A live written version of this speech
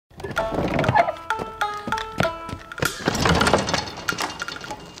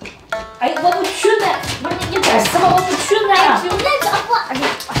哎，我不去呢！不是你干什么？我不去呢！哎，就那家伙！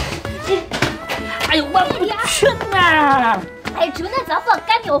哎呦，我不去呢！哎，就那家伙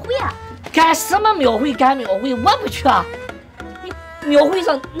赶庙会啊！干什么庙会？赶庙会，我不去啊！庙会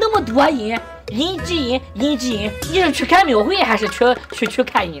上那么多人，人挤人，人挤人，你是去看庙会还是去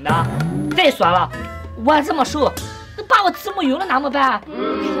看人呢？再说了，我这么瘦，把我吃没有了那么办？哎呀，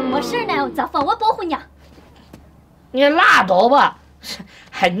没事呢，家伙，我保护你。你拉倒吧！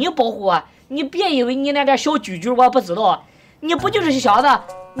还你保护我？你别以为你那点小居居我不知道，你不就是想着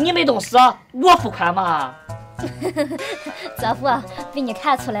你没东西，我付款吗？家伙，被你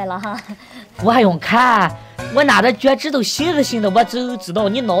看出来了哈。我还用看？我哪的觉知都寻思寻思，我就知道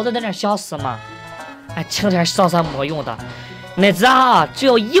你脑子在那想什么。哎，成天上没用的。妹子啊，只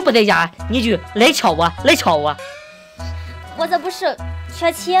要一不在家，你就来敲我，来敲我。我这不是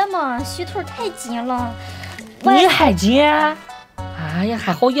缺钱吗？虚头太紧了。你还紧？哎呀，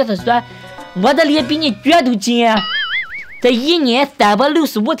还好意思说，我的脸比你脚都紧。这一年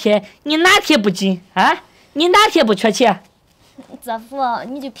365天，你哪天不紧啊？你哪天不缺钱？姐夫，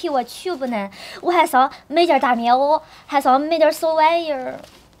你就陪我去不呢？我还想买件大棉袄，还想买点小玩意儿。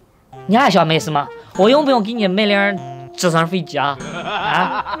你还想买什么？我用不用给你买辆直升飞机啊？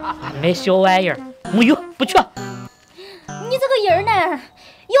啊，买小玩意儿没有，不去。你这个人呢，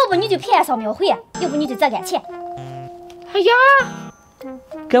要不你就陪俺上庙会，要不你就攒点钱。哎呀，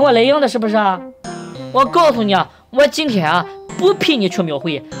跟我来硬的是不是啊？我告诉你啊，我今天啊不陪你去庙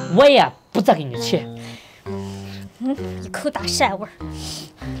会，我也不再给你钱。一口大膻味儿。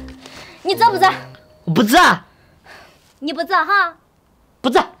你知不知？不知。你不知哈？不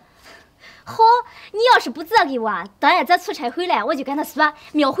知。好，你要是不知给我，等俺咱出差回来，我就跟他说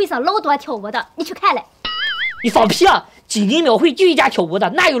庙会上老多跳舞的，你去看来。你放屁啊！今年庙会就一家跳舞的，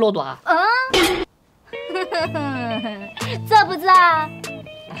哪有老多啊？知不知啊？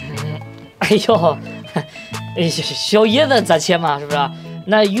哎呦，小姨子这钱嘛，是不是？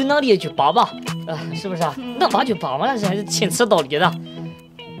那有能力就帮帮，是不是？能帮就帮帮，这是亲戚道理的。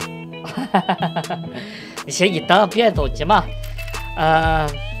你先一等，别着急嘛。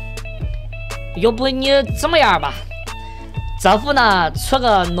要不你怎么样吧？这副呢出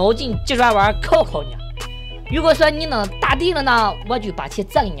个脑筋急转弯考考你。如果说你能答对了呢，我就把钱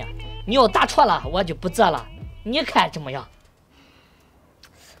折给你；你要答错了，我就不折了。你看怎么样？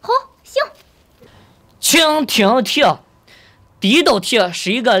好，行。请听题，第一道题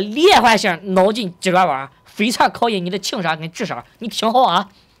是一个连环性脑筋急转弯，非常考验你的情商跟智商。你听好啊！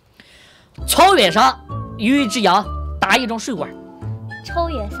草原上有一只羊，打一种水果。草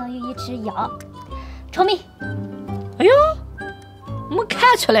原上有一只羊，聪明。哎呦，没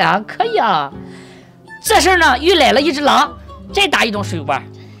看出来啊，可以啊。这时候呢，又来了一只狼，再打一种水果。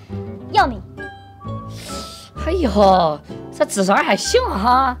杨明。哎呦，这智商还行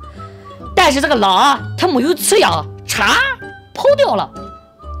哈。但是这个狼啊，它没有吃药，嚓跑掉了，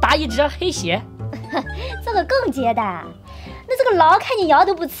打一只黑蟹。这个更简单。那这个狼看见羊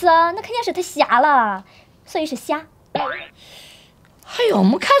都不吃，那肯定是它瞎了，所以是瞎。哎呦，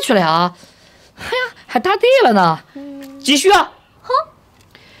没看出来啊！哎呀，还答对了呢。继续啊。好。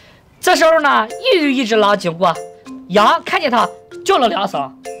这时候呢，又有一只狼经过，羊看见它叫了2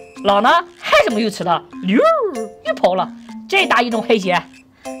声，狼呢还是没有吃它，溜又跑了，再打一种黑蟹。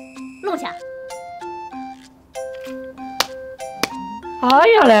龙虾。哎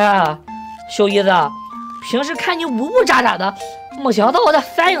呀嘞，小姨子，平时看你呜呜喳喳的，没想到我的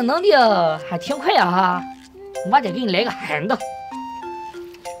反应能力还挺快啊哈！我得给你来个狠的。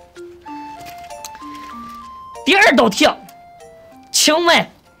第二道题，请问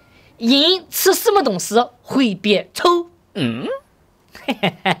人吃什么东西会变丑？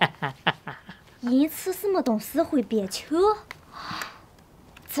人吃什么东西会变丑？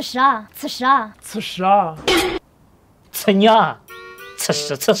吃屎啊！吃屎啊！吃屎啊！吃娘！吃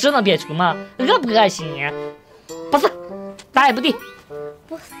屎能变丑吗？恶不恶心？不是，答案不对。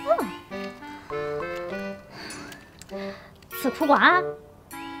不是。吃苦瓜。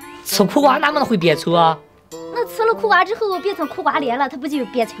吃苦瓜哪么能会变丑啊？那吃了苦瓜之后变成苦瓜脸了，它不就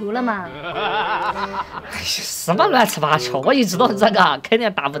变丑了吗？什么乱七八糟！我一知道这个肯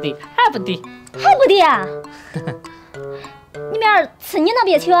定答不对，还不对，还不对啊！你明儿吃你能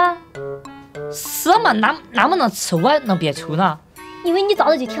变丑啊？什么哪么能吃我能变丑呢？因为你长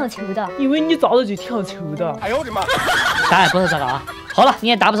得就挺丑的。哎呦我的妈！答案不是这个啊！好了，你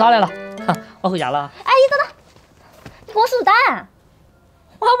也答不上来了，我回家了。哎，等等，你给我说出答案。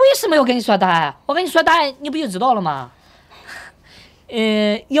我为什么要跟你说答案？我跟你说答案，你不就知道了吗？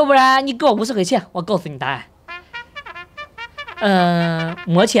要不然你给我50块钱，我告诉你答案。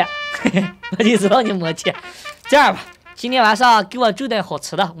没钱。我就知道你没钱。这样吧，今天晚上给我煮点好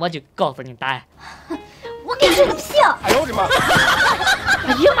吃的，我就告诉你答案。我给你吹个屁！哎呦我的妈！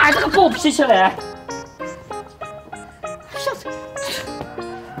哎呀妈呀，这个暴脾气嘞！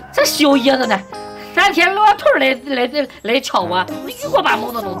这小爷子呢，3天2头来敲我，一个把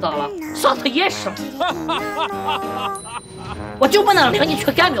门都弄脏了。上次也是，我就不能领你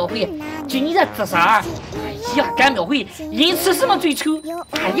去干庙会，就你这姿色儿，哎呀，干庙会因此什么追求？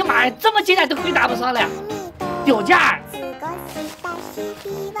哎呀妈呀，这么简单都回答不上了，掉价！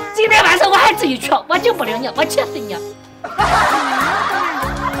今天晚上我还自己去，我就不领你，我气死你！